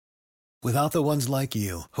Without the ones like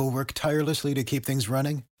you, who work tirelessly to keep things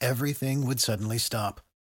running, everything would suddenly stop.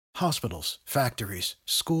 Hospitals, factories,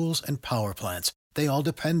 schools, and power plants, they all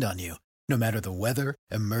depend on you. No matter the weather,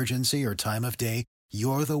 emergency, or time of day,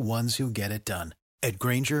 you're the ones who get it done. At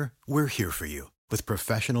Grainger, we're here for you with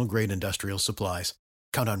professional-grade industrial supplies.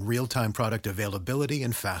 Count on real-time product availability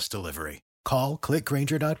and fast delivery. Call,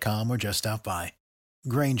 clickgrainger.com, or just stop by.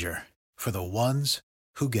 Grainger, for the ones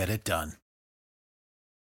who get it done.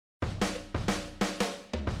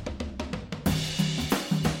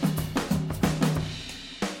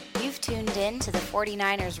 You've tuned in to the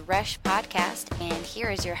 49ers Rush podcast, and here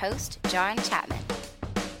is your host, John Chapman.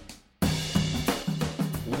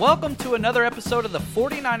 Welcome to another episode of the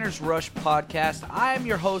 49ers Rush podcast. I am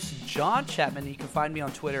your host, John Chapman. You can find me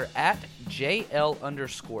on Twitter at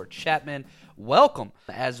JL_Chapman. Welcome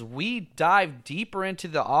as we dive deeper into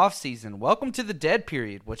the offseason. Welcome to the dead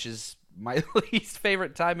period, which is my least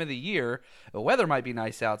favorite time of the year. The weather might be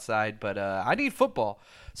nice outside, but I need football.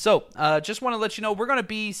 So just want to let you know we're going to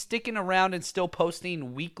be sticking around and still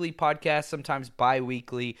posting weekly podcasts, sometimes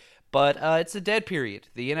bi-weekly. But it's a dead period.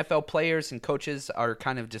 The NFL players and coaches are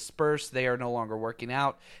kind of dispersed. They are no longer working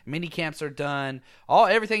out. Mini camps are done.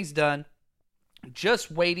 Everything's done. Just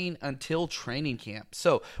waiting until training camp.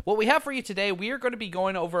 So what we have for you today, we are going to be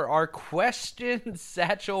going over our question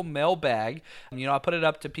satchel mailbag. I put it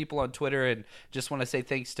up to people on Twitter and just want to say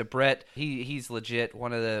thanks to Brett. He's legit,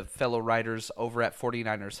 one of the fellow writers over at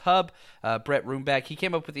 49ers Hub. Brett Roomback, he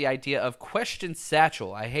came up with the idea of question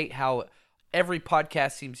satchel. I hate how every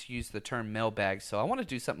podcast seems to use the term mailbag, so I want to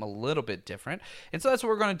do something a little bit different. And so that's what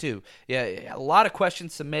we're going to do. Yeah, a lot of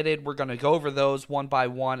questions submitted. We're going to go over those one by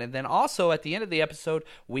one. And then also at the end of the episode,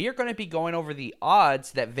 we are going to be going over the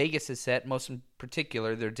odds that Vegas has set, most in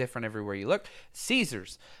particular, they're different everywhere you look,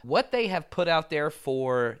 Caesars. What they have put out there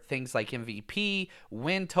for things like MVP,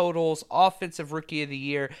 win totals, offensive rookie of the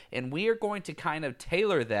year, and we are going to kind of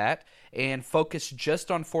tailor that and focus just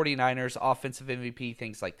on 49ers, offensive MVP,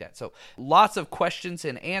 things like that. So lots of questions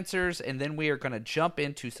and answers, and then we are going to jump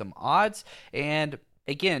into some odds. And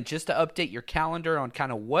again, just to update your calendar on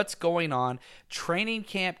kind of what's going on, training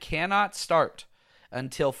camp cannot start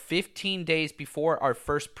until 15 days before our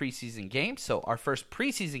first preseason game. So our first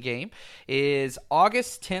preseason game is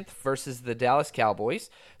August 10th versus the Dallas Cowboys.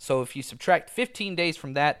 So if you subtract 15 days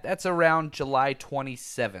from that, that's around July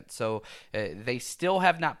 27th. So they still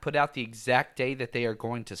have not put out the exact day that they are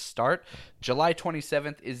going to start. July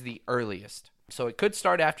 27th is the earliest. So it could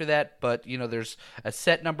start after that, but there's a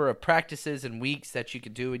set number of practices and weeks that you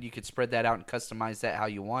could do, and you could spread that out and customize that how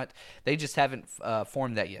you want. They just haven't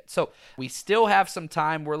formed that yet. So we still have some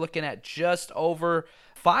time. We're looking at just over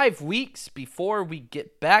 5 weeks before we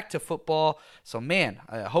get back to football. So man,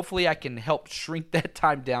 hopefully I can help shrink that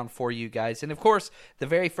time down for you guys. And of course, the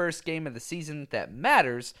very first game of the season that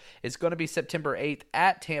matters is going to be September 8th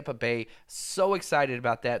at Tampa Bay. So excited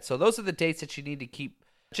about that. So those are the dates that you need to keep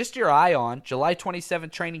just your eye on. July 27th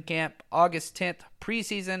training camp, August 10th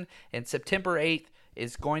preseason, and September 8th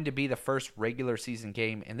is going to be the first regular season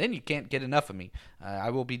game, and then you can't get enough of me. I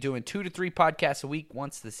will be doing 2 to 3 podcasts a week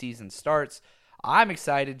once the season starts. I'm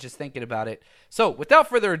excited just thinking about it. So without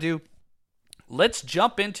further ado, let's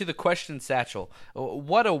jump into the question satchel.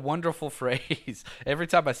 What a wonderful phrase. Every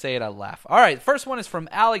time I say it, I laugh. All right, the first one is from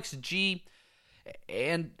Alex G,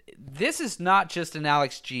 and this is not just an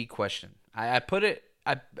Alex G question. I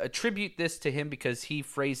attribute this to him because he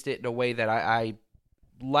phrased it in a way that I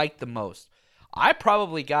like the most. I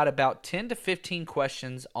probably got about 10 to 15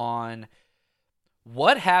 questions on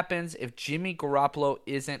what happens if Jimmy Garoppolo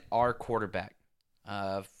isn't our quarterback.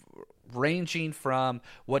 Ranging from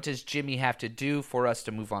what does Jimmy have to do for us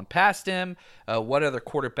to move on past him? What other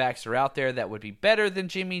quarterbacks are out there that would be better than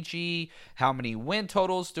Jimmy G? How many win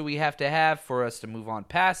totals do we have to have for us to move on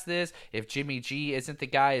past this? If Jimmy G isn't the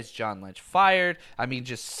guy, is John Lynch fired? I mean,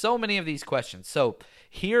 just so many of these questions. So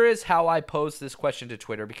here is how I pose this question to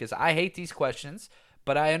Twitter, because I hate these questions,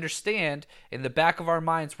 but I understand in the back of our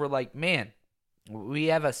minds, we're like, man, we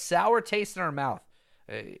have a sour taste in our mouth.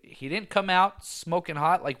 He didn't come out smoking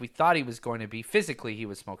hot like we thought he was going to be. Physically, he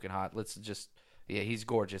was smoking hot. He's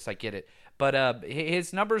gorgeous. I get it. But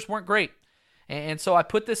his numbers weren't great. And so I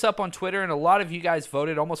put this up on Twitter, and a lot of you guys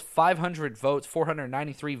voted, almost 500 votes,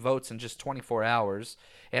 493 votes in just 24 hours.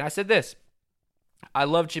 And I said this: I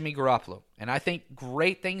love Jimmy Garoppolo, and I think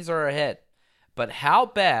great things are ahead. But how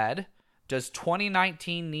bad does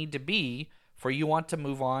 2019 need to be for you want to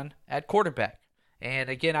move on at quarterback?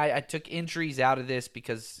 And again, I took injuries out of this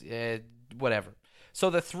because whatever. So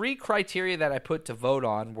the three criteria that I put to vote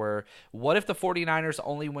on were, what if the 49ers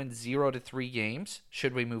only win 0 to 3 games?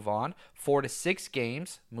 Should we move on? 4 to 6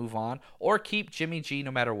 games, move on, or keep Jimmy G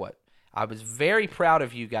no matter what? I was very proud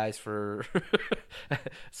of you guys for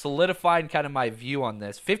solidifying kind of my view on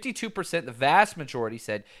this. 52%, the vast majority,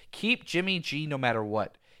 said keep Jimmy G no matter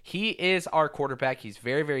what. He is our quarterback. He's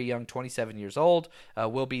very, very young, 27 years old,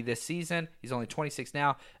 will be this season. He's only 26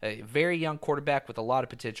 now. A very young quarterback with a lot of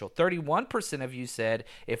potential. 31% of you said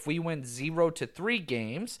if we win 0 to 3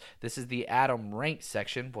 games, this is the Adam Rank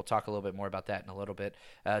section. We'll talk a little bit more about that in a little bit.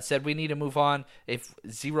 Said we need to move on if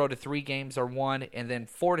 0 to 3 games are won, and then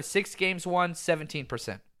 4 to 6 games won,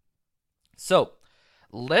 17%. So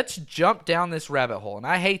let's jump down this rabbit hole. And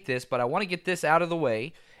I hate this, but I want to get this out of the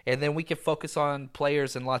way, and then we can focus on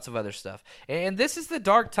players and lots of other stuff. And this is the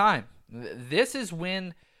dark time. This is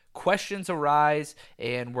when questions arise,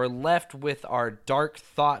 and we're left with our dark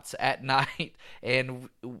thoughts at night, and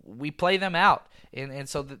we play them out. And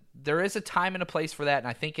so there is a time and a place for that, and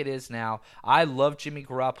I think it is now. I love Jimmy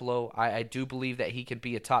Garoppolo. I do believe that he can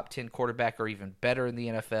be a top 10 quarterback or even better in the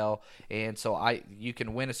NFL, and so you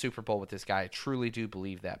can win a Super Bowl with this guy. I truly do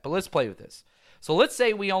believe that. But let's play with this. So let's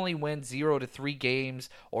say we only win 0 to 3 games,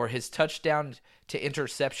 or his touchdown to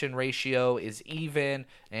interception ratio is even,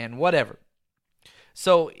 and whatever.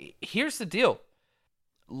 So here's the deal.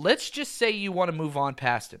 Let's just say you want to move on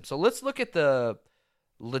past him. So let's look at the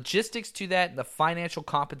logistics to that and the financial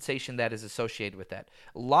compensation that is associated with that.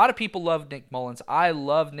 A lot of people love Nick Mullins. I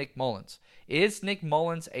love Nick Mullins. Is Nick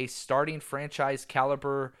Mullins a starting franchise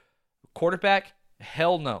caliber quarterback?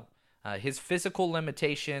 Hell no. His physical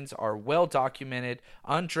limitations are well documented.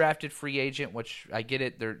 Undrafted free agent, which I get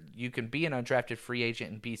it. You can be an undrafted free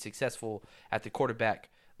agent and be successful at the quarterback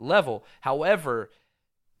level. However,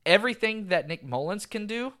 everything that Nick Mullins can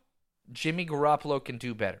do, Jimmy Garoppolo can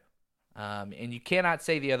do better. And you cannot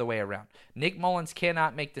say the other way around. Nick Mullins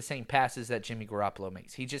cannot make the same passes that Jimmy Garoppolo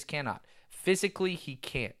makes. He just cannot. Physically, he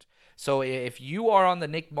can't. So if you are on the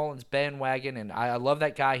Nick Mullins bandwagon, and I love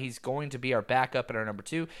that guy, he's going to be our backup and our number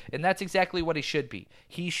 2, and that's exactly what he should be.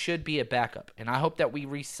 He should be a backup, and I hope that we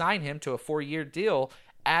re-sign him to a 4-year deal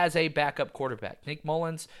as a backup quarterback. Nick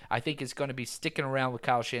Mullins, I think, is going to be sticking around with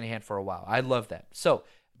Kyle Shanahan for a while. I love that. So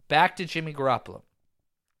back to Jimmy Garoppolo.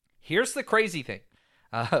 Here's the crazy thing.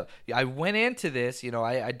 I went into this,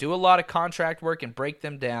 I do a lot of contract work and break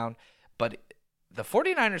them down, but the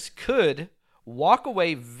 49ers could walk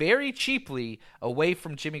away very cheaply away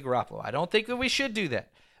from Jimmy Garoppolo. I don't think that we should do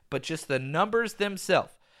that, but just the numbers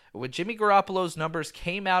themselves. When Jimmy Garoppolo's numbers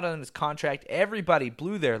came out on his contract, everybody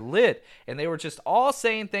blew their lid, and they were just all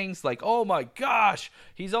saying things like, oh my gosh,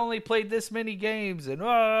 he's only played this many games, and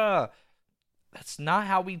That's not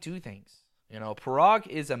how we do things. Parag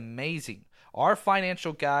is amazing. Our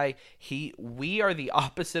financial guy, we are the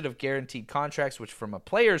opposite of guaranteed contracts, which from a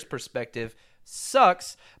player's perspective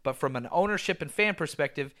sucks, but from an ownership and fan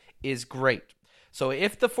perspective is great. So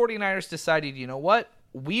if the 49ers decided, you know what,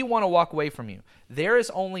 we want to walk away from you, there is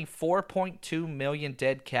only $4.2 million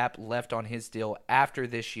dead cap left on his deal after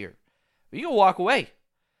this year. You can walk away.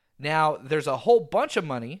 Now, there's a whole bunch of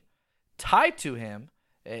money tied to him,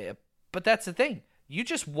 but that's the thing. You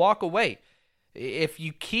just walk away. If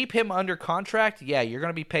you keep him under contract, yeah, you're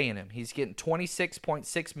going to be paying him. He's getting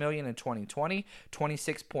 $26.6 million in 2020,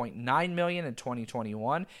 $26.9 million in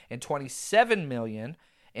 2021, and $27 million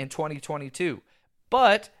in 2022.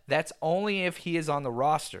 But that's only if he is on the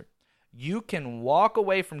roster. You can walk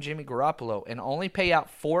away from Jimmy Garoppolo and only pay out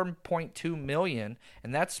 $4.2 million,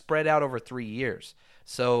 and that's spread out over 3 years.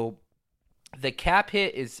 So the cap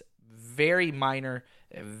hit is very minor.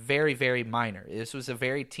 Very, very minor. This was a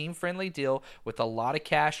very team-friendly deal with a lot of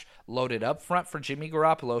cash loaded up front for Jimmy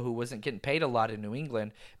Garoppolo, who wasn't getting paid a lot in New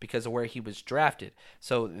England because of where he was drafted.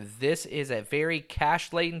 So this is a very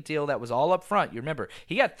cash-laden deal that was all up front. You remember,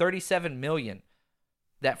 he got $37 million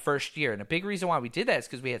that first year, and a big reason why we did that is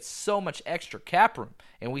because we had so much extra cap room,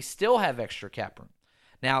 and we still have extra cap room.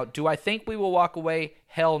 Now, do I think we will walk away?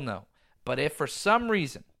 Hell no. But if for some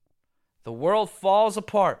reason the world falls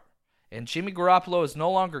apart, and Jimmy Garoppolo is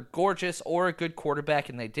no longer gorgeous or a good quarterback,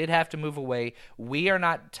 and they did have to move away, we are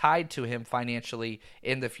not tied to him financially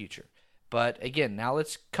in the future. But again, now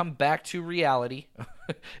let's come back to reality.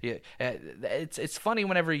 Yeah, it's funny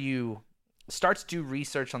whenever you start to do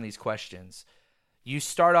research on these questions. You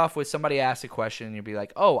start off with somebody asks a question, and you'll be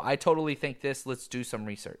like, oh, I totally think this. Let's do some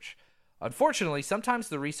research. Unfortunately, sometimes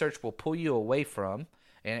the research will pull you away from,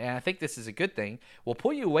 and I think this is a good thing, will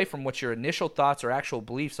pull you away from what your initial thoughts or actual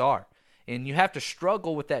beliefs are. And you have to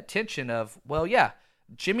struggle with that tension of, well, yeah,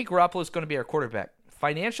 Jimmy Garoppolo is going to be our quarterback.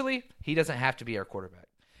 Financially, he doesn't have to be our quarterback.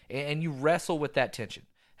 and you wrestle with that tension.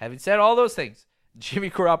 Having said all those things, Jimmy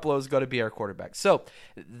Garoppolo is going to be our quarterback. So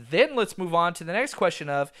then let's move on to the next question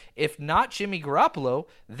of, if not Jimmy Garoppolo,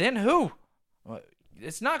 then who?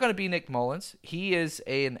 It's not going to be Nick Mullins. He is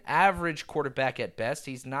an average quarterback at best.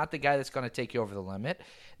 He's not the guy that's going to take you over the limit.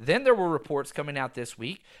 Then there were reports coming out this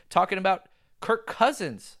week talking about Kirk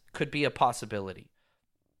Cousins could be a possibility.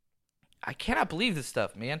 I cannot believe this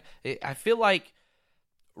stuff, man. I feel like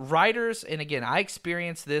writers, and again, I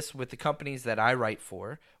experience this with the companies that I write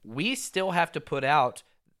for, we still have to put out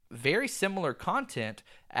very similar content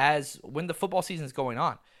as when the football season is going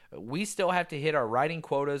on. We still have to hit our writing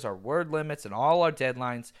quotas, our word limits, and all our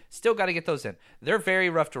deadlines. Still got to get those in. They're very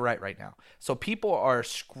rough to write right now. So people are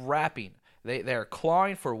scrapping. They're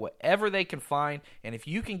clawing for whatever they can find, and if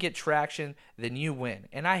you can get traction, then you win.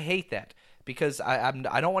 And I hate that because I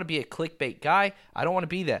don't want to be a clickbait guy. I don't want to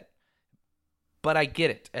be that. But I get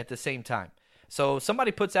it at the same time. So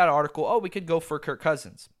somebody puts out an article, oh, we could go for Kirk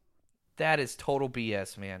Cousins. That is total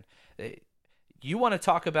BS, man. You want to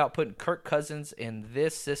talk about putting Kirk Cousins in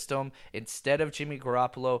this system instead of Jimmy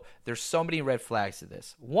Garoppolo, there's so many red flags to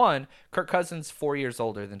this. One, Kirk Cousins 4 years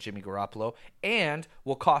older than Jimmy Garoppolo and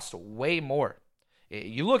will cost way more.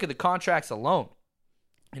 You look at the contracts alone.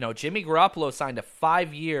 You know, Jimmy Garoppolo signed a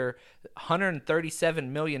 5-year, $137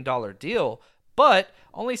 million deal, but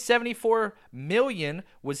only $74 million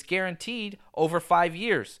was guaranteed over 5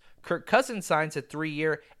 years. Kirk Cousins signs a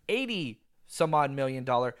 3-year, $80-some-odd million,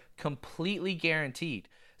 completely guaranteed.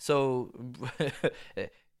 So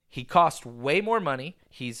he costs way more money.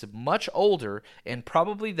 He's much older, and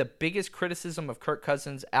probably the biggest criticism of Kirk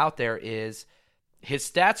Cousins out there is his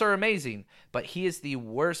stats are amazing, but he is the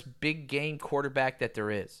worst big game quarterback that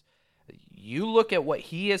there is. You look at what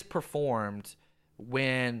he has performed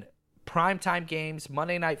when primetime games,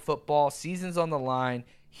 Monday Night Football, seasons on the line,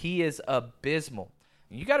 he is abysmal.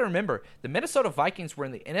 You got to remember, the Minnesota Vikings were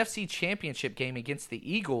in the NFC Championship game against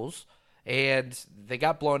the Eagles, and they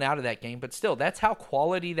got blown out of that game. But still, that's how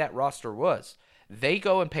quality that roster was. They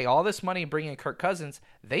go and pay all this money and bring in Kirk Cousins.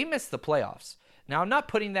 They missed the playoffs. Now, I'm not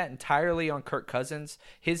putting that entirely on Kirk Cousins.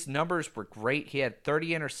 His numbers were great. He had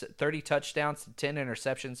 30 touchdowns to 10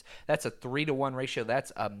 interceptions. That's a 3-to-1 ratio.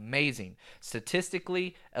 That's amazing.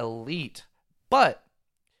 Statistically elite. But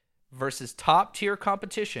versus top-tier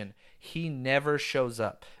competition, he never shows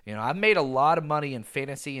up. You know, I've made a lot of money in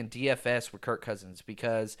fantasy and DFS with Kirk Cousins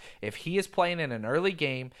because if he is playing in an early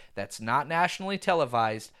game that's not nationally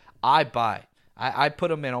televised, I buy. I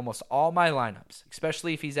put him in almost all my lineups,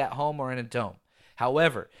 especially if he's at home or in a dome.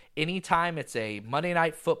 However, anytime it's a Monday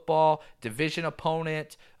Night Football, division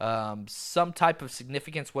opponent, some type of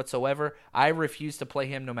significance whatsoever, I refuse to play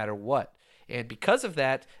him no matter what. And because of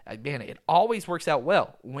that, man, it always works out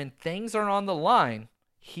well. When things are on the line,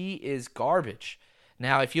 he is garbage.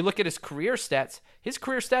 Now, if you look at his career stats,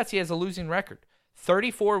 he has a losing record.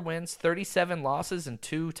 34 wins, 37 losses, and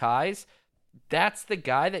 2 ties. That's the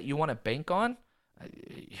guy that you want to bank on?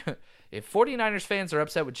 If 49ers fans are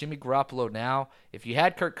upset with Jimmy Garoppolo now, if you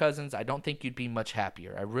had Kirk Cousins, I don't think you'd be much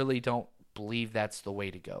happier. I really don't believe that's the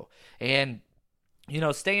way to go. And, you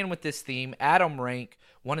know, staying with this theme, Adam Rank,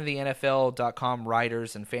 one of the NFL.com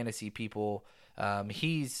writers and fantasy people,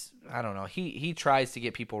 he tries to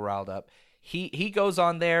get people riled up. He goes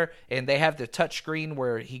on there, and they have the touch screen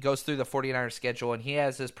where he goes through the 49ers schedule, and he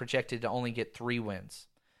has this projected to only get 3 wins.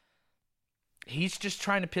 He's just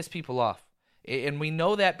trying to piss people off. And we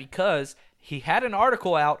know that because he had an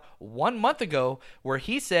article out 1 month ago where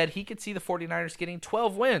he said he could see the 49ers getting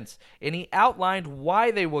 12 wins. And he outlined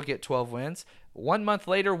why they will get 12 wins. 1 month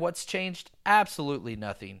later, what's changed? Absolutely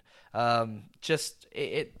nothing. This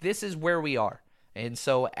is where we are. And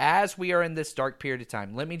so as we are in this dark period of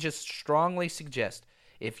time, let me just strongly suggest,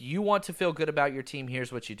 if you want to feel good about your team,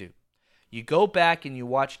 here's what you do. You go back and you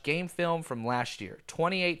watch game film from last year,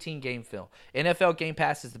 2018 game film. NFL Game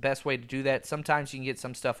Pass is the best way to do that. Sometimes you can get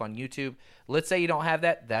some stuff on YouTube. Let's say you don't have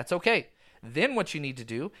that. That's okay. Then what you need to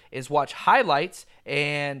do is watch highlights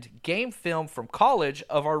and game film from college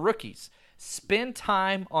of our rookies. Spend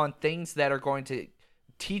time on things that are going to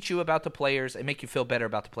teach you about the players and make you feel better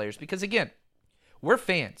about the players. Because, again, we're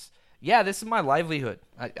fans. Yeah, this is my livelihood.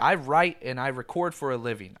 I write and I record for a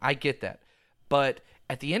living. I get that. But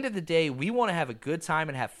at the end of the day, we want to have a good time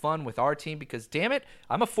and have fun with our team because, damn it,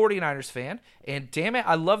 I'm a 49ers fan, and damn it,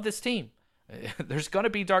 I love this team. There's going to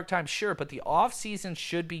be dark times, sure, but the offseason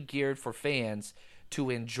should be geared for fans to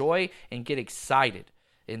enjoy and get excited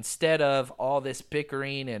instead of all this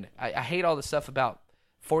bickering, and I hate all the stuff about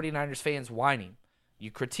 49ers fans whining.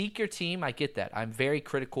 You critique your team, I get that. I'm very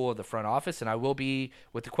critical of the front office, and I will be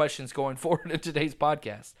with the questions going forward in today's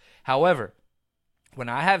podcast. However, when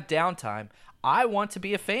I have downtime, I want to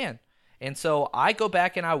be a fan. And so I go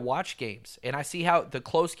back and I watch games and I see how the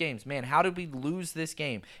close games, man, how did we lose this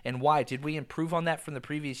game and why? Did we improve on that from the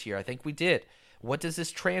previous year? I think we did. What does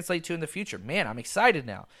this translate to in the future? Man, I'm excited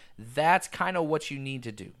now. That's kind of what you need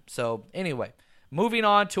to do. So anyway, moving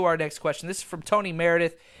on to our next question. This is from Tony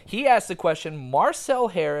Meredith. He asked the question, Marcel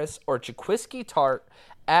Harris or Jaquiski Tartt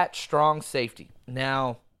at strong safety?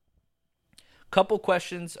 Now, couple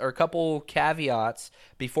questions or a couple caveats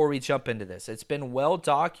before we jump into this. It's been well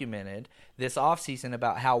documented this offseason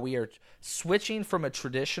about how we are switching from a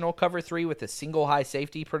traditional cover 3 with a single high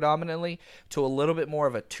safety predominantly to a little bit more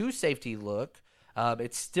of a 2 safety look.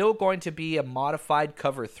 It's still going to be a modified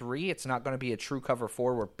cover 3. It's not going to be a true cover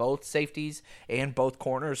 4 where both safeties and both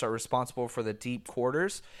corners are responsible for the deep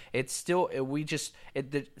quarters. It's still,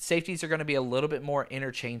 the safeties are going to be a little bit more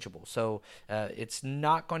interchangeable. So it's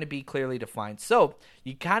not going to be clearly defined. So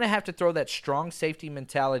you kind of have to throw that strong safety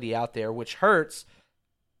mentality out there, which hurts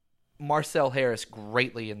Marcel Harris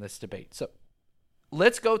greatly in this debate. So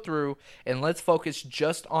let's go through and let's focus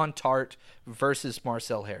just on Tartt versus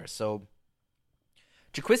Marcel Harris. So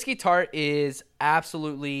Jaquiski Tartt is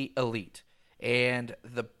absolutely elite. And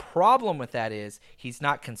the problem with that is he's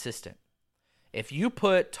not consistent. If you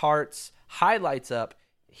put Tartt's highlights up,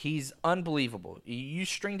 he's unbelievable. You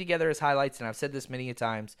string together his highlights, and I've said this many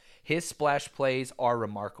times, his splash plays are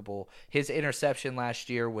remarkable. His interception last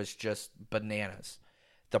year was just bananas.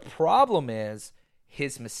 The problem is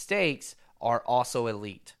his mistakes are also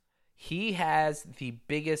elite. He has the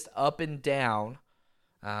biggest up and down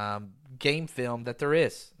game film that there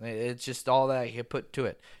is. It's just all that I can put to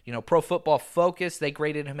it. Pro Football Focus, they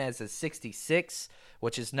graded him as a 66,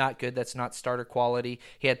 which is not good. That's not starter quality.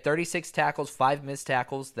 He had 36 tackles, 5 missed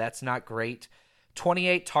tackles. That's not great.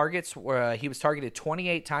 28 targets, where he was targeted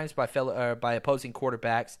 28 times by opposing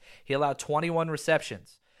quarterbacks. He allowed 21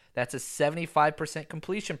 receptions. That's a 75%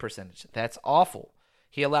 completion percentage. That's awful.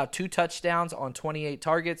 He allowed 2 touchdowns on 28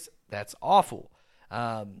 targets. That's awful.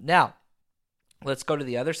 Now, let's go to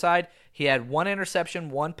the other side. He had 1 interception,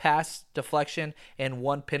 1 pass deflection, and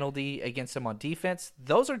 1 penalty against him on defense.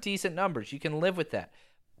 Those are decent numbers. You can live with that.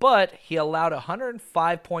 But he allowed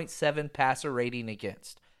 105.7 passer rating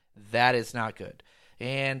against. That is not good.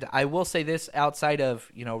 And I will say this, outside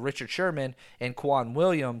of Richard Sherman and Quan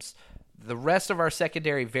Williams, the rest of our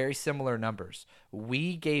secondary, very similar numbers.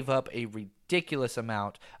 We gave up a ridiculous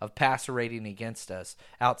amount of passer rating against us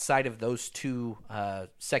outside of those 2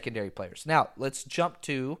 secondary players. Now, let's jump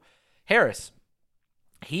to Harris.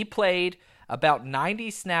 He played about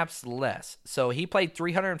 90 snaps less. So he played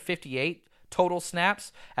 358 total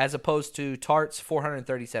snaps as opposed to Tartt's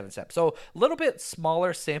 437 snaps. So a little bit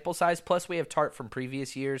smaller sample size, plus we have Tartt from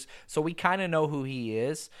previous years, so we kind of know who he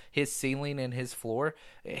is, his ceiling and his floor.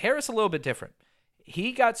 Harris a little bit different.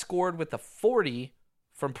 He got scored with a 40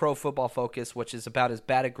 from Pro Football Focus, which is about as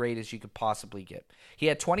bad a grade as you could possibly get. He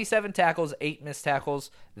had 27 tackles, 8 missed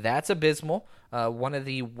tackles. That's abysmal. One of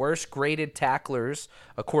the worst graded tacklers,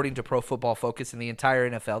 according to Pro Football Focus, in the entire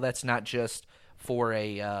NFL. That's not just for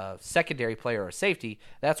a secondary player or safety.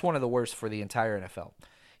 That's one of the worst for the entire NFL.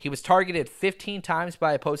 He was targeted 15 times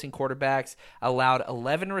by opposing quarterbacks, allowed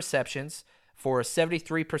 11 receptions for a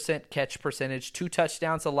 73% catch percentage, 2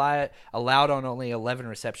 touchdowns allowed on only 11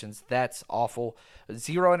 receptions. That's awful.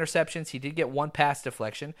 0 interceptions. He did get 1 pass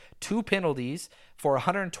deflection, 2 penalties for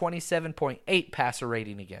 127.8 passer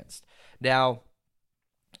rating against. Now,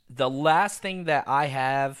 the last thing that I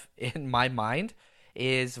have in my mind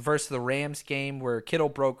is versus the Rams game where Kittle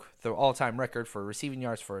broke the all-time record for receiving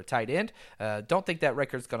yards for a tight end. Don't think that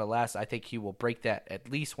record's going to last. I think he will break that at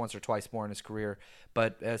least once or twice more in his career,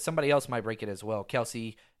 but somebody else might break it as well.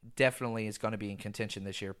 Kelsey definitely is going to be in contention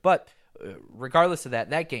this year. But regardless of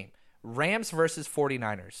that game, Rams versus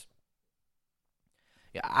 49ers.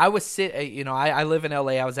 Yeah, I live in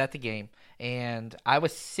LA. I was at the game, and I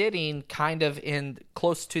was sitting kind of in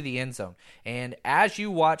close to the end zone. And as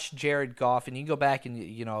you watch Jared Goff, and you go back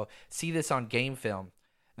and see this on game film,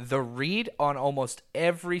 the read on almost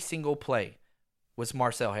every single play was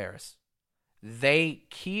Marcel Harris. They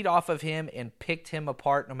keyed off of him and picked him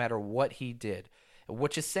apart no matter what he did,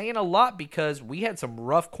 which is saying a lot because we had some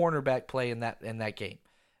rough cornerback play in that game.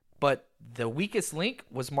 But the weakest link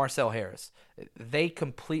was Marcel Harris. They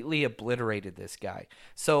completely obliterated this guy.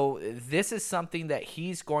 So this is something that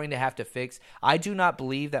he's going to have to fix. I do not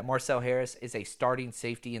believe that Marcel Harris is a starting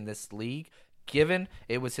safety in this league, given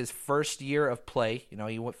it was his first year of play.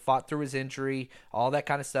 He fought through his injury, all that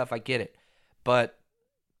kind of stuff. I get it. But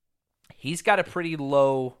he's got a pretty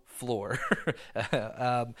low floor.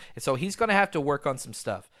 So he's going to have to work on some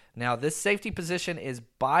stuff. Now, this safety position is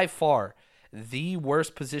by far the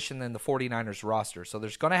worst position in the 49ers roster. So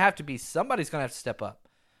there's going to have to be somebody's going to have to step up.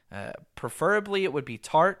 Preferably it would be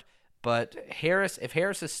Tart, but if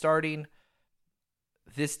Harris is starting,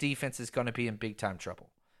 this defense is going to be in big time trouble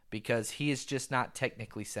because he is just not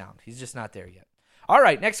technically sound. He's just not there yet. All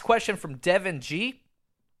right, next question from Devin G.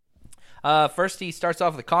 First, he starts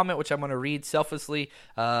off with a comment, which I'm going to read selfishly,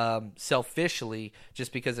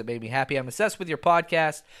 just because it made me happy. I'm obsessed with your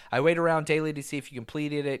podcast. I wait around daily to see if you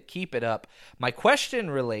completed it. Keep it up. My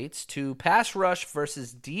question relates to pass rush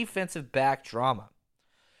versus defensive back drama.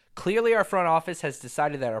 Clearly, our front office has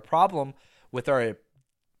decided that our problem with our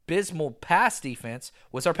abysmal pass defense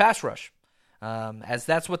was our pass rush, as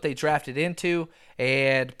that's what they drafted into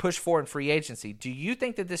and pushed for in free agency. Do you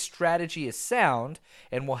think that this strategy is sound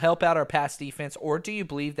and will help out our pass defense, or do you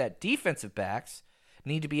believe that defensive backs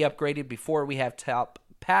need to be upgraded before we have top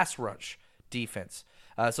pass rush defense?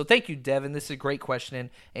 So thank you, Devin. This is a great question,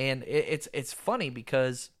 and it's funny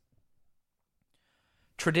because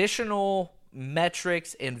traditional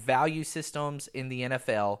metrics and value systems in the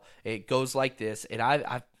NFL, it goes like this, and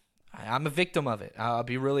I'm a victim of it. I'll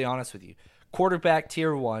be really honest with you. Quarterback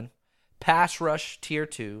tier 1, pass rush tier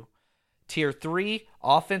 2, tier 3,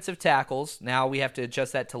 offensive tackles. Now we have to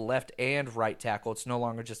adjust that to left and right tackle. It's no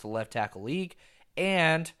longer just a left tackle league.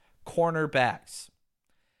 And cornerbacks.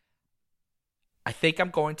 I think I'm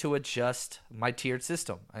going to adjust my tiered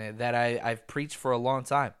system that I've preached for a long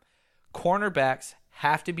time. Cornerbacks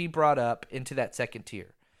have to be brought up into that second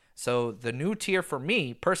tier. So the new tier for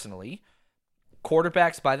me, personally,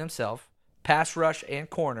 quarterbacks by themselves, pass rush and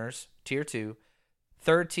corners, tier 2.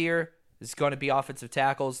 Third tier is going to be offensive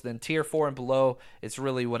tackles. Then tier 4 and below, it's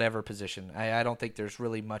really whatever position. I don't think there's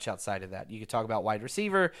really much outside of that. You could talk about wide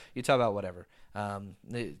receiver. You talk about whatever. I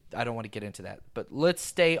don't want to get into that. But let's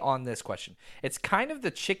stay on this question. It's kind of the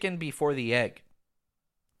chicken before the egg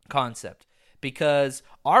concept, because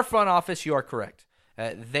our front office, you are correct.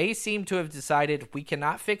 They seem to have decided we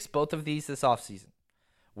cannot fix both of these this offseason.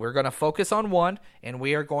 We're going to focus on one, and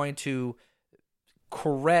we are going to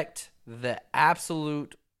correct the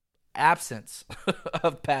absolute absence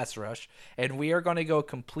of pass rush, and we are going to go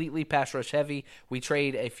completely pass rush heavy. We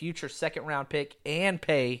trade a future second-round pick and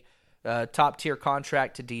pay top-tier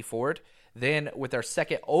contract to Dee Ford. Then with our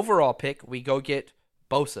second overall pick, we go get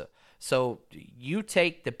Bosa. So you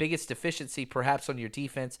take the biggest deficiency perhaps on your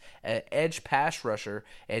defense, edge pass rusher,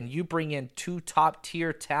 and you bring in 2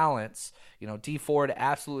 top-tier talents. Dee Ford,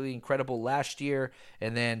 absolutely incredible last year,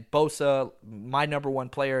 and then Bosa, my number 1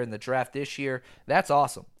 player in the draft this year. That's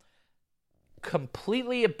awesome.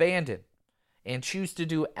 Completely abandon and choose to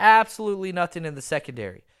do absolutely nothing in the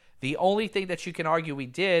secondary. The only thing that you can argue we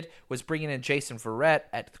did was bringing in Jason Verrett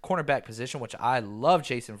at the cornerback position, which I love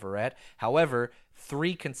Jason Verrett. However,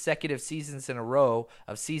 3 consecutive seasons in a row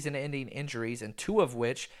of season-ending injuries, and 2 of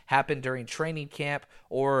which happened during training camp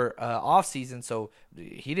or off-season, so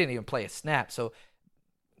he didn't even play a snap. So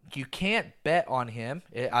you can't bet on him.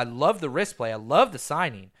 I love the risk play. I love the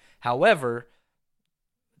signing. However,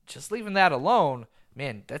 just leaving that alone,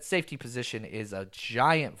 man, that safety position is a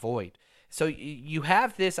giant void. So you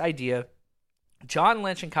have this idea. John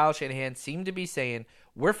Lynch and Kyle Shanahan seem to be saying,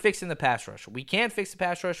 we're fixing the pass rush. We can't fix the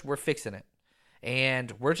pass rush. We're fixing it.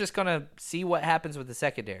 And we're just going to see what happens with the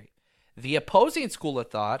secondary. The opposing school of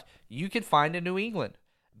thought you could find in New England.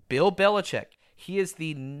 Bill Belichick. He is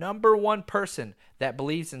the number 1 person that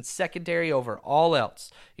believes in secondary over all else.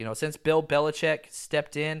 Since Bill Belichick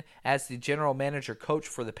stepped in as the general manager coach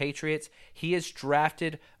for the Patriots, he has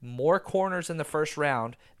drafted more corners in the first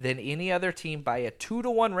round than any other team by a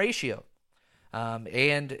 2-to-1 ratio.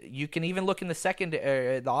 And you can even look in the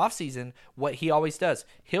offseason, what he always does.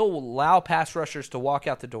 He'll allow pass rushers to walk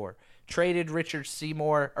out the door. Traded Richard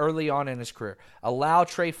Seymour early on in his career. Allow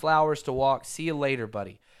Trey Flowers to walk. See you later,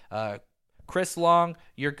 buddy. Chris Long,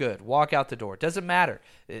 you're good. Walk out the door. Doesn't matter.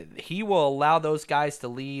 He will allow those guys to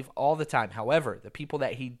leave all the time. However, the people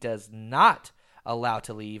that he does not allow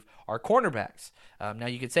to leave are cornerbacks. Now,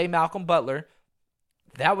 you could say Malcolm Butler.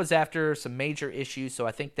 That was after some major issues, so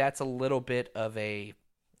I think that's a little bit of an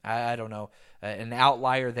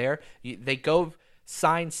outlier there. They go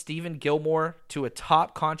sign Stephen Gilmore to a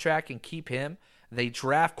top contract and keep him. They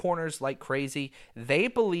draft corners like crazy. They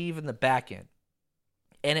believe in the back end,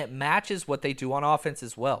 and it matches what they do on offense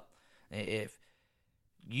as well. If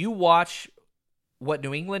you watch what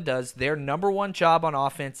New England does, their number 1 job on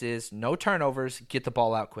offense is no turnovers, get the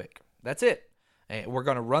ball out quick. That's it. We're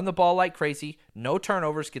going to run the ball like crazy. No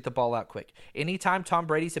turnovers, get the ball out quick. Anytime Tom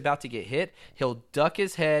Brady's about to get hit, he'll duck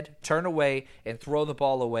his head, turn away, and throw the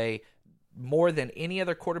ball away more than any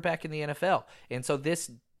other quarterback in the NFL. And so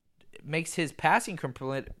this makes his passing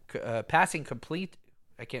complete.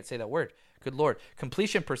 I can't say that word. Good Lord,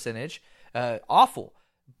 completion percentage awful.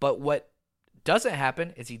 But what doesn't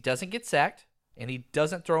happen is he doesn't get sacked and he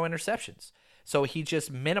doesn't throw interceptions. So he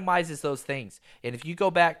just minimizes those things. And if you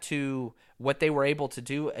go back to what they were able to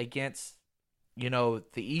do against, the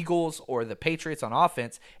Eagles or the Patriots on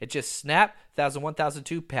offense, it just snap, 1,000,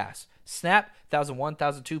 1,002 pass. Snap, 1,000,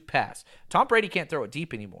 1,002 pass. Tom Brady can't throw it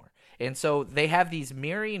deep anymore. And so they have these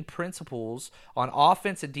mirroring principles on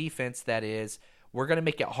offense and defense that is, we're going to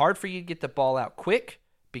make it hard for you to get the ball out quick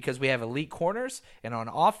because we have elite corners. And on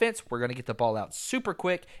offense, we're going to get the ball out super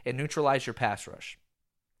quick and neutralize your pass rush.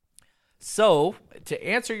 So, to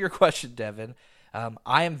answer your question, Devin,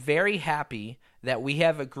 I am very happy that we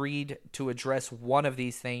have agreed to address one of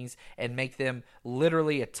these things and make them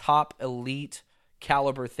literally a top elite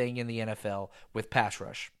caliber thing in the NFL with pass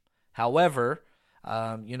rush. However,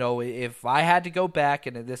 if I had to go back,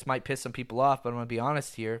 and this might piss some people off, but I'm going to be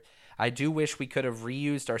honest here, I do wish we could have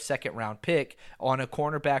reused our second-round pick on a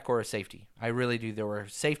cornerback or a safety. I really do. There were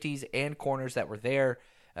safeties and corners that were there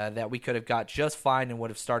that we could have got just fine and would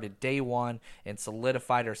have started day one and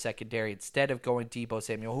solidified our secondary instead of going Deebo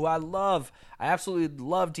Samuel, who I love. I absolutely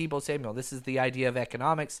love Deebo Samuel. This is the idea of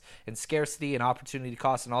economics and scarcity and opportunity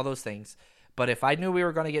cost and all those things. But if I knew we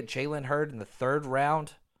were going to get Jalen Hurd in the third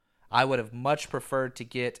round, I would have much preferred to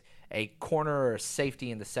get a corner or a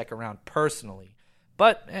safety in the second round personally.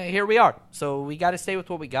 But here we are. So we got to stay with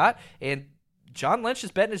what we got. And John Lynch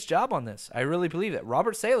is betting his job on this. I really believe it.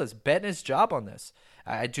 Robert Saleh is betting his job on this.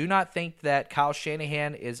 I do not think that Kyle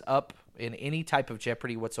Shanahan is up in any type of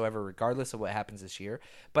jeopardy whatsoever, regardless of what happens this year.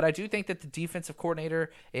 But I do think that the defensive coordinator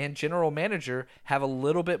and general manager have a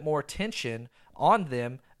little bit more tension on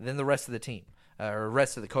them than the rest of the team or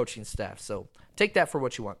rest of the coaching staff. So take that for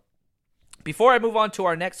what you want. Before I move on to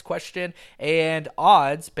our next question and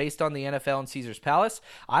odds based on the NFL and Caesars Palace,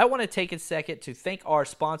 I want to take a second to thank our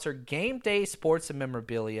sponsor, Game Day Sports and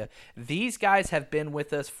Memorabilia. These guys have been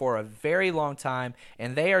with us for a very long time,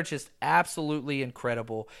 and they are just absolutely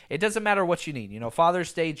incredible. It doesn't matter what you need.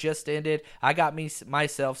 Father's Day just ended. I got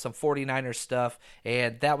myself some 49ers stuff,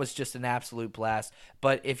 and that was just an absolute blast.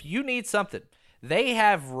 But if you need something, they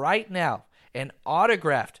have right now an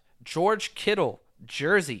autographed George Kittle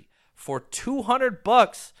jersey for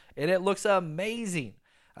 $200, and it looks amazing.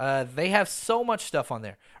 They have so much stuff on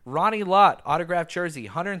there. Ronnie Lott, autographed jersey,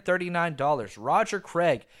 $139. Roger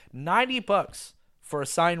Craig, $90 for a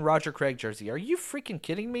signed Roger Craig jersey. Are you freaking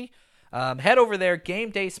kidding me? Head over there, Game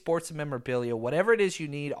Day Sports and Memorabilia. Whatever it is you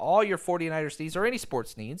need, all your 49ers needs or any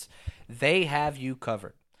sports needs, they have you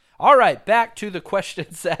covered. All right, back to the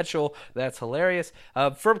question satchel. That's hilarious.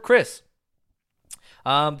 From Chris.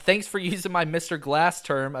 Thanks for using my Mr. Glass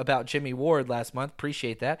term about Jimmy Ward last month.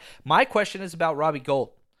 Appreciate that. My question is about Robbie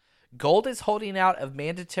Gould. Gould is holding out of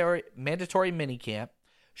mandatory minicamp.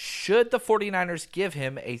 Should the 49ers give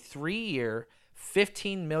him a 3-year,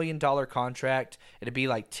 $15 million contract? It'd be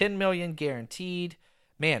like $10 million guaranteed.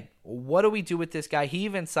 Man, what do we do with this guy? He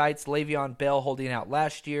even cites Le'Veon Bell holding out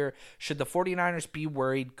last year. Should the 49ers be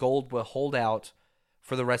worried Gould will hold out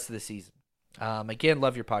for the rest of the season? Again,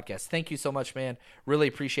 love your podcast. Thank you so much, man. Really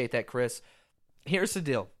appreciate that, Chris. Here's the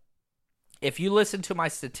deal. If you listen to my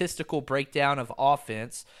statistical breakdown of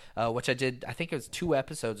offense, which I did, I think it was 2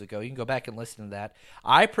 episodes ago, you can go back and listen to that.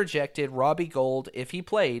 I projected Robbie Gould, if he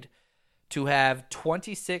played, to have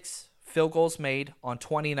 26 field goals made on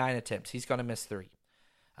 29 attempts. He's going to miss 3.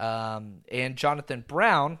 And Jonathan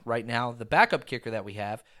Brown, right now, the backup kicker that we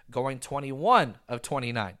have, going 21 of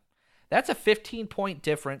 29. That's a 15-point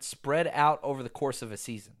difference spread out over the course of a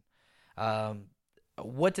season.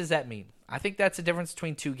 What does that mean? I think that's a difference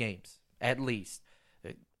between 2 games, at least.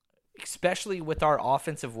 Especially with our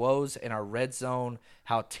offensive woes and our red zone,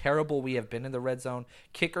 how terrible we have been in the red zone.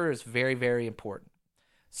 Kicker is very, very important.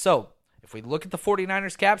 So, if we look at the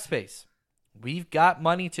 49ers cap space, we've got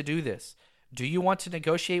money to do this. Do you want to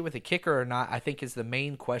negotiate with a kicker or not, I think is the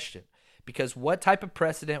main question. Because what type of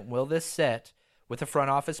precedent will this set with the front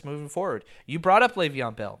office moving forward? You brought up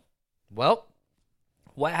Le'Veon Bell. Well,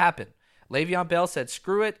 what happened? Le'Veon Bell said,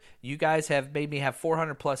 screw it. You guys have made me have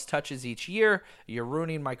 400-plus touches each year. You're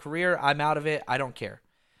ruining my career. I'm out of it. I don't care.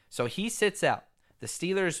 So he sits out. The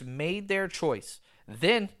Steelers made their choice.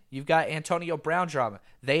 Then you've got Antonio Brown drama.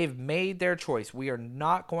 They've made their choice. We are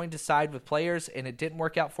not going to side with players, and it didn't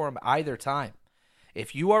work out for them either time.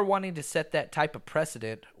 If you are wanting to set that type of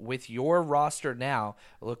precedent with your roster now,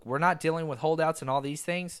 look, we're not dealing with holdouts and all these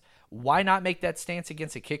things. Why not make that stance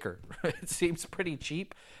against a kicker? It seems pretty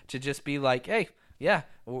cheap to just be like, hey, yeah,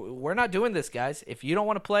 we're not doing this, guys. If you don't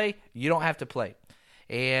want to play, you don't have to play.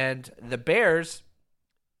 And the Bears,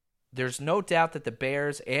 there's no doubt that the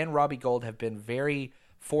Bears and Robbie Gould have been very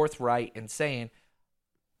forthright in saying,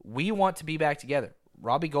 we want to be back together.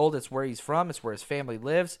 Robbie Gould, it's where he's from. It's where his family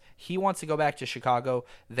lives. He wants to go back to Chicago.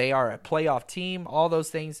 They are a playoff team, all those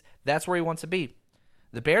things. That's where he wants to be.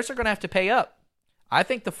 The Bears are going to have to pay up. I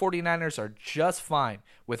think the 49ers are just fine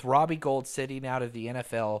with Robbie Gould sitting out of the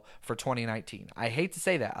NFL for 2019. I hate to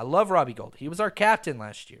say that. I love Robbie Gould. He was our captain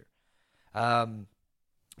last year.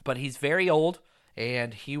 But he's very old,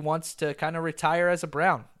 and he wants to kind of retire as a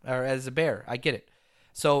Brown or as a Bear. I get it.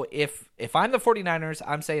 So if I'm the 49ers,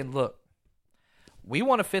 I'm saying, look, we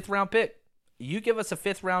want a 5th-round pick. You give us a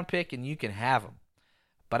 5th-round pick, and you can have him.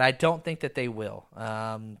 But I don't think that they will.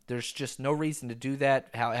 There's just no reason to do that.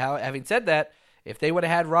 Having said that, if they would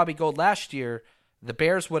have had Robbie Gould last year, the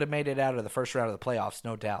Bears would have made it out of the first round of the playoffs,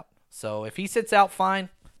 no doubt. So if he sits out, fine.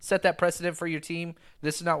 Set that precedent for your team.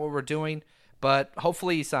 This is not what we're doing. But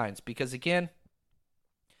hopefully he signs because, again,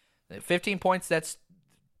 15 points, that's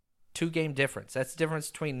 2-game difference. That's the difference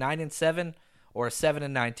between 9-7 or a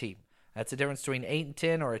 7-9 team. That's the difference between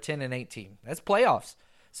 8-10 or a 10-8 team. That's playoffs.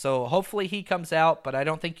 So hopefully he comes out, but I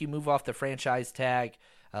don't think you move off the franchise tag.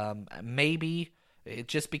 Maybe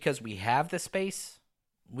just because we have the space,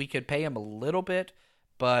 we could pay him a little bit,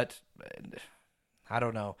 but I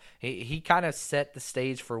don't know. He kind of set the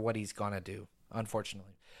stage for what he's going to do,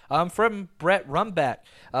 unfortunately. From Brett Rumback,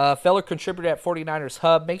 fellow contributor at 49ers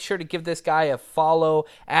Hub. Make sure to give this guy a follow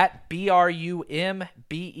at BRUMBECK.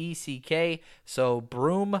 So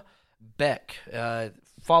Broom Beck.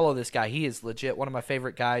 Follow this guy. He is legit one of my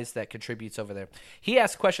favorite guys that contributes over there. He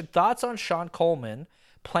asked a question, thoughts on Sean Coleman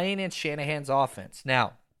playing in Shanahan's offense.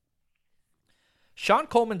 Now, Sean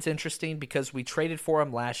Coleman's interesting because we traded for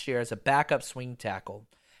him last year as a backup swing tackle.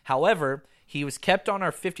 However, he was kept on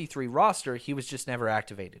our 53 roster. He was just never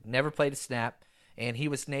activated, never played a snap, and he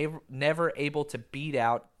was never able to beat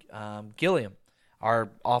out Gilliam,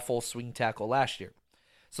 our awful swing tackle last year.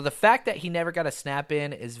 So the fact that he never got a snap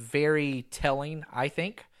in is very telling, I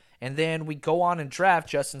think. And then we go on and draft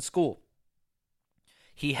Justin Skule.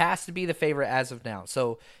 He has to be the favorite as of now.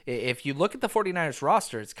 So if you look at the 49ers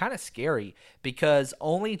roster, it's kind of scary because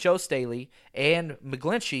only Joe Staley and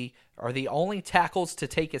McGlinchey are the only tackles to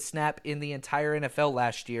take a snap in the entire NFL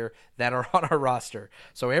last year that are on our roster.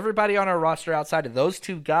 So everybody on our roster outside of those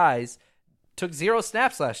two guys took 0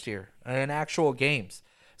 snaps last year in actual games.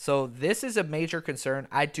 So this is a major concern.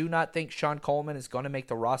 I do not think Sean Coleman is going to make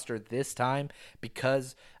the roster this time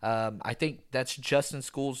because I think that's Justin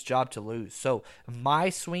Skule's job to lose. So my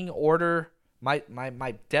swing order,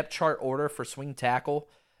 my depth chart order for swing tackle,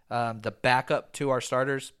 the backup to our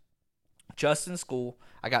starters, Justin Skule.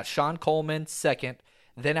 I got Sean Coleman second.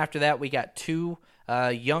 Then after that, we got 2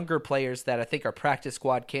 younger players that I think are practice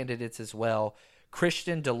squad candidates as well.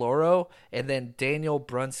 Christian DeLauro, and then Daniel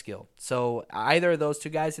Brunskill. So either of those 2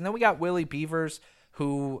 guys. And then we got Willie Beavers,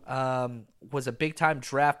 who was a big-time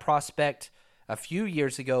draft prospect a few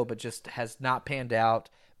years ago, but just has not panned out.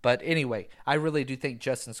 But anyway, I really do think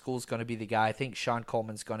Justin Skule's going to be the guy. I think Sean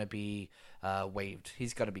Coleman's going to be waived.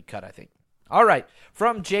 He's going to be cut, I think. All right,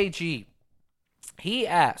 from JG, he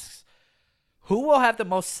asks, who will have the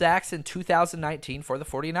most sacks in 2019 for the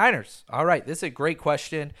 49ers? All right, this is a great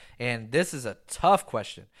question, and this is a tough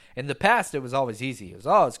question. In the past, it was always easy. It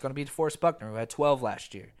was, it's going to be DeForest Buckner, who had 12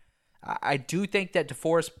 last year. I do think that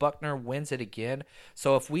DeForest Buckner wins it again.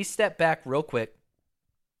 So if we step back real quick,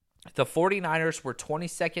 the 49ers were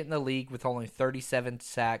 22nd in the league with only 37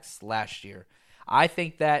 sacks last year. I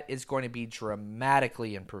think that is going to be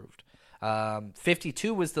dramatically improved.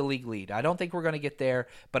 52 was the league lead. I don't think we're going to get there,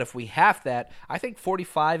 but if we have that, I think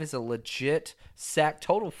 45 is a legit sack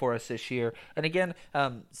total for us this year. And again,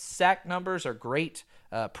 sack numbers are great.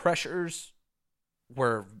 Pressures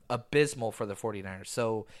were abysmal for the 49ers.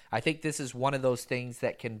 So I think this is one of those things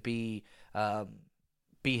that can be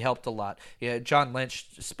helped a lot. Yeah, John Lynch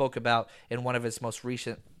spoke about in one of his most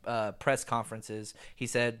recent press conferences. He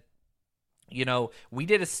said, we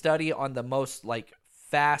did a study on the most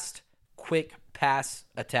fast, quick pass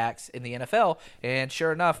attacks in the NFL, and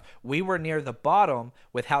sure enough, we were near the bottom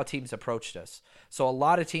with how teams approached us. So a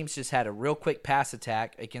lot of teams just had a real quick pass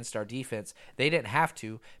attack against our defense. They didn't have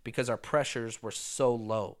to because our pressures were so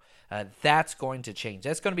low. That's going to change.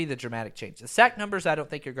 That's going to be the dramatic change. The sack numbers I don't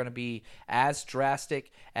think are going to be as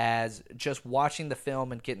drastic as just watching the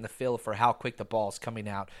film and getting the feel for how quick the ball is coming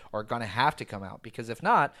out or going to have to come out, because if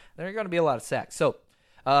not, there are going to be a lot of sacks. So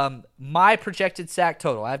my projected sack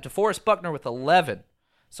total, I have DeForest Buckner with 11,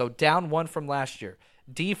 so down 1 from last year.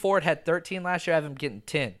 D Ford had 13 last year. I have him getting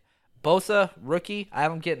 10. Bosa, rookie, I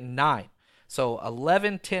have him getting 9. So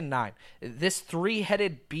 11, 10, 9. This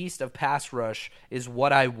three-headed beast of pass rush is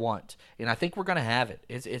what I want, and I think we're going to have it.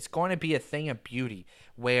 It's going to be a thing of beauty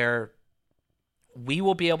where we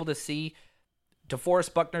will be able to see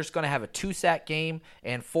DeForest Buckner's going to have a 2-sack game,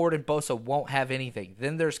 and Ford and Bosa won't have anything.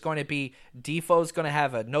 Then there's going to be Defoe's going to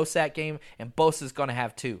have a no-sack game, and Bosa's going to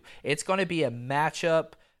have 2. It's going to be a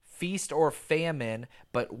matchup, feast or famine,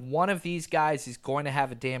 but one of these guys is going to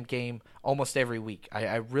have a damn game almost every week.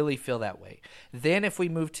 I really feel that way. Then if we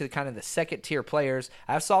move to kind of the second-tier players,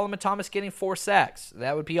 I have Solomon Thomas getting 4 sacks.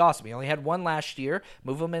 That would be awesome. He only had 1 last year.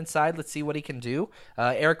 Move him inside. Let's see what he can do.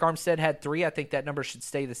 Eric Armstead had 3. I think that number should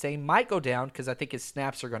stay the same. Might go down because I think his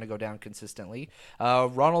snaps are going to go down consistently.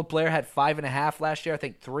 Ronald Blair had 5.5 last year. I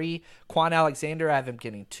think 3. Quan Alexander, I have him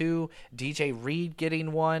getting 2. DJ Reed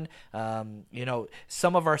getting 1.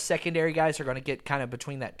 Some of our secondary guys are going to get kind of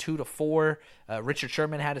between that 2 to 4. Richard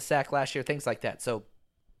Sherman had a sack last year, things like that. So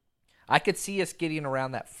I could see us getting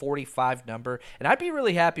around that 45 number, and I'd be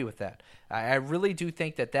really happy with that. I really do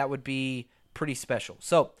think that would be pretty special.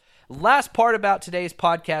 So last part about today's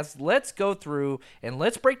podcast, let's go through and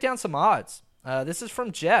let's break down some odds. This is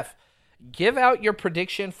from Jeff. Give out your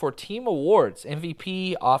prediction for team awards: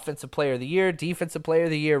 MVP, Offensive Player of the Year, Defensive Player of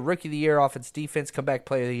the Year, Rookie of the Year, Offense Defense, Comeback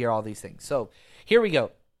Player of the Year, all these things. So here we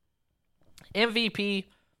go. MVP,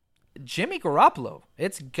 Jimmy Garoppolo.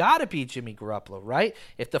 It's got to be Jimmy Garoppolo, right?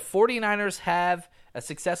 If the 49ers have a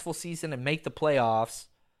successful season and make the playoffs,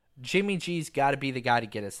 Jimmy G's got to be the guy to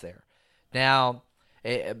get us there. Now,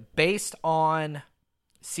 based on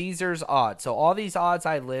Caesar's odds, so all these odds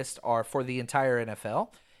I list are for the entire NFL.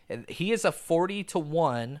 He is a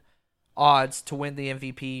 40-1 odds to win the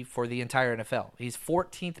MVP for the entire NFL. He's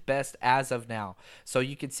 14th best as of now. So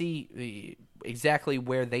you can see exactly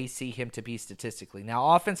where they see him to be statistically.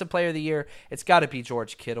 Now, Offensive Player of the Year, it's got to be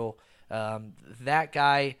George Kittle. That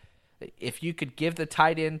guy, if you could give the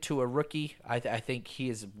tight end to a rookie, I think he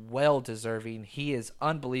is well deserving. He is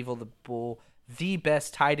unbelievable. The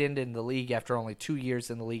best tight end in the league after only 2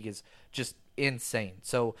 years in the league is just insane.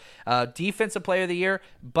 So Defensive Player of the Year,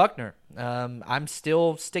 Buckner. I'm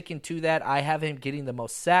still sticking to that. I have him getting the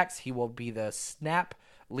most sacks. He will be the snap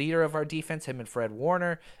leader of our defense, him and Fred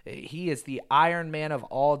Warner. He is the Iron Man of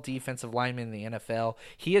all defensive linemen in the NFL.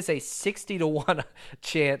 He is a 60-1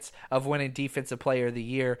 chance of winning Defensive Player of the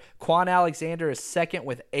Year. Quan Alexander is second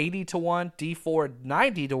with 80-1, D Ford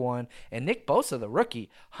 90-1, and Nick Bosa, the rookie,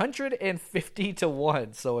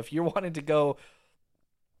 150-1. So if you're wanting to go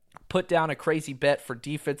put down a crazy bet for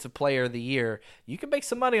Defensive Player of the Year, you can make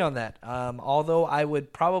some money on that. Although I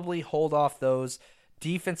would probably hold off those.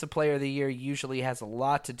 Defensive Player of the Year usually has a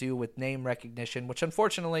lot to do with name recognition, which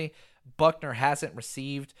unfortunately Buckner hasn't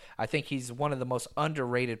received. I think he's one of the most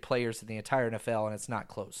underrated players in the entire NFL, and it's not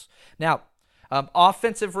close. Now,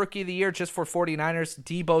 Offensive Rookie of the Year, just for 49ers,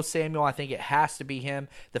 Deebo Samuel, I think it has to be him.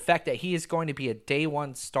 The fact that he is going to be a day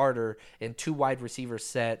one starter in 2 wide receiver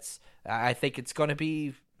sets, I think it's going to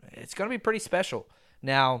be pretty special.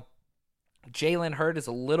 Now, Jalen Hurd is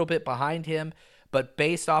a little bit behind him, but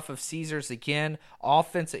based off of Caesars, again,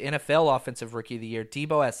 NFL Offensive Rookie of the Year,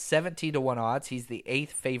 Deebo has 17-1 odds. He's the 8th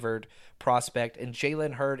favored prospect, and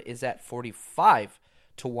Jalen Hurd is at 45-1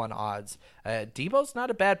 odds. Deebo's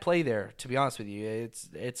not a bad play there, to be honest with you.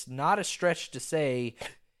 It's not a stretch to say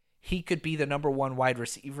he could be the number 1 wide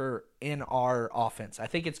receiver in our offense. I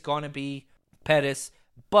think it's going to be Pettis,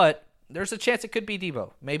 but there's a chance it could be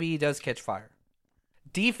Deebo. Maybe he does catch fire.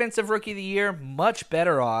 Defensive Rookie of the Year, much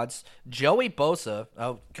better odds. Joey Bosa,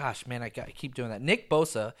 oh gosh, man, I keep doing that. Nick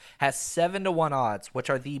Bosa has 7-1 odds, which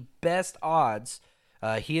are the best odds.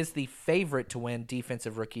 He is the favorite to win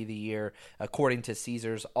Defensive Rookie of the Year, according to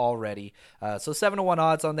Caesars already. So 7-1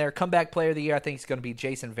 odds on there. Comeback Player of the Year, I think it's going to be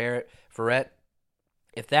Jason Verrett.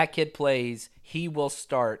 If that kid plays, he will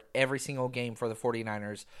start every single game for the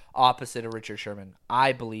 49ers opposite of Richard Sherman.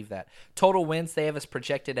 I believe that. Total wins, they have us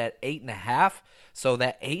projected at 8.5. So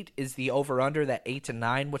that 8 is the over-under, that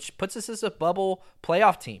 8-9, which puts us as a bubble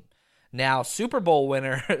playoff team. Now, Super Bowl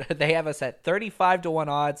winner, they have us at 35-1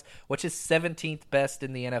 odds, which is 17th best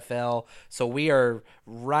in the NFL. So we are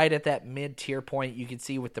right at that mid-tier point. You can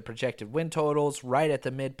see with the projected win totals, right at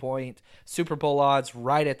the midpoint. Super Bowl odds,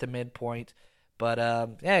 right at the midpoint. But,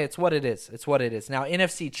 yeah, it's what it is. It's what it is. Now,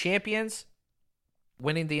 NFC champions,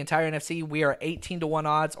 winning the entire NFC, we are 18-1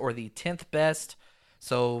 odds, or the 10th best.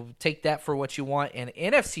 So take that for what you want. And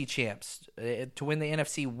NFC champs, to win the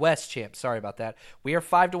NFC West champs, sorry about that, we are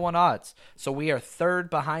 5-1 odds. So we are 3rd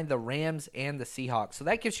behind the Rams and the Seahawks. So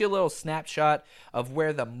that gives you a little snapshot of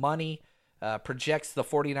where the money projects the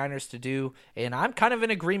 49ers to do, and I'm kind of in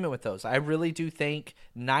agreement with those. I really do think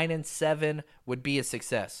 9-7 would be a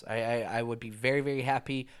success. I would be very, very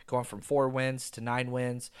happy going from 4 wins to 9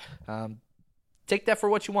 wins. Take that for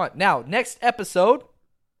what you want. Now, next episode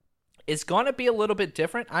is going to be a little bit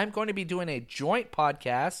different. I'm going to be doing a joint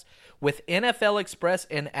podcast with NFL Express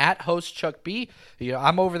and at host Chuck B.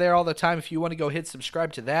 I'm over there all the time. If you want to go hit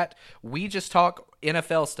subscribe to that, we just talk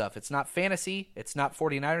NFL stuff. It's not fantasy. It's not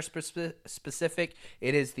 49ers specific.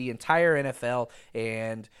 It is the entire NFL,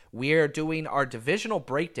 and we are doing our divisional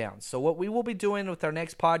breakdown. So what we will be doing with our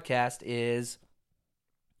next podcast is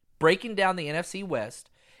breaking down the NFC West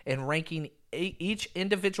and ranking each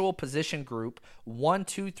individual position group 1,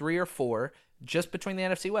 2, 3, or 4 just between the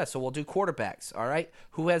NFC West. So we'll do quarterbacks, all right?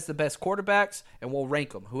 Who has the best quarterbacks, and we'll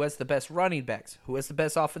rank them. Who has the best running backs? Who has the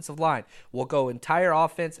best offensive line? We'll go entire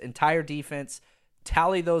offense, entire defense,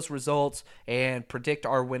 tally those results, and predict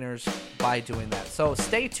our winners by doing that. So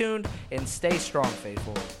stay tuned and stay strong,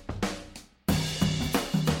 faithful.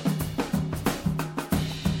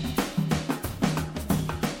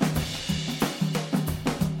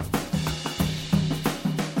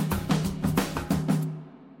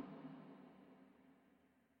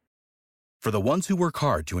 For the ones who work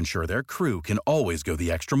hard to ensure their crew can always go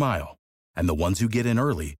the extra mile, and the ones who get in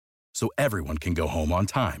early so everyone can go home on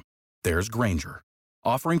time, there's Grainger,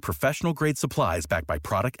 offering professional-grade supplies backed by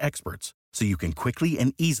product experts so you can quickly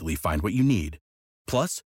and easily find what you need.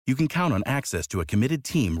 Plus, you can count on access to a committed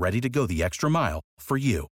team ready to go the extra mile for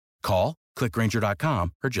you. Call, click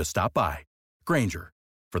Grainger.com, or just stop by. Grainger,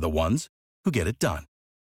 for the ones who get it done.